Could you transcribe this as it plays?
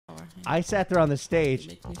I sat there on the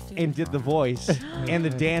stage and did the voice and the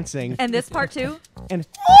dancing. And this part too? And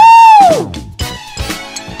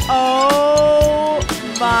oh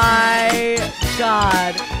my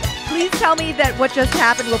God. Please tell me that what just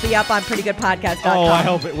happened will be up on prettygoodpodcast.com. Oh, I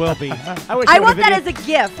hope it will be. I want that as a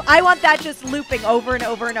GIF. I want that just looping over and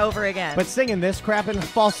over and over again. But singing this crap in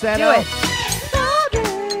falsetto. Do it.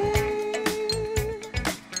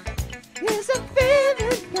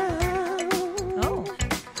 Oh.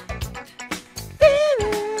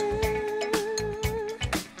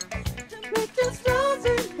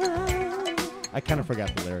 I kind of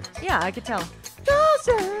forgot the lyrics. Yeah, I could tell.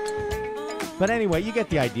 But anyway, you get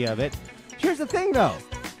the idea of it. Here's the thing, though.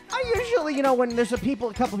 I usually, when there's a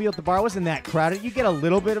couple people at the bar, wasn't that crowded, you get a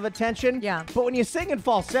little bit of attention. Yeah. But when you sing in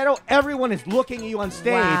falsetto, everyone is looking at you on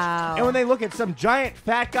stage. Wow. And when they look at some giant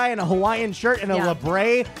fat guy in a Hawaiian shirt and a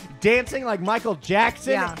labre dancing like Michael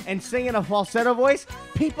Jackson and singing a falsetto voice,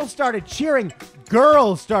 people started cheering.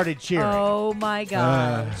 Girls started cheering. Oh, my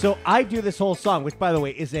God. So I do this whole song, which, by the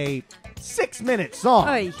way, is a 6-minute song.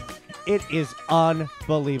 Oy. It is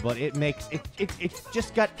unbelievable. It makes it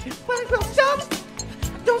just got.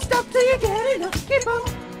 Don't stop till you get enough. Keep on.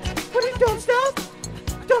 Don't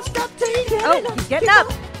stop till you get enough. Oh, he's getting up.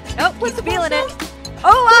 Oh, he's feeling it.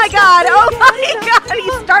 Oh my God! Oh my God!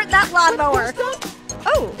 He's starting that lawnmower. Oh.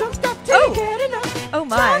 Oh. Oh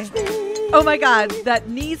my. Oh my God! That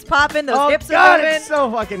knees popping, those hips are moving. It's so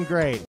fucking great.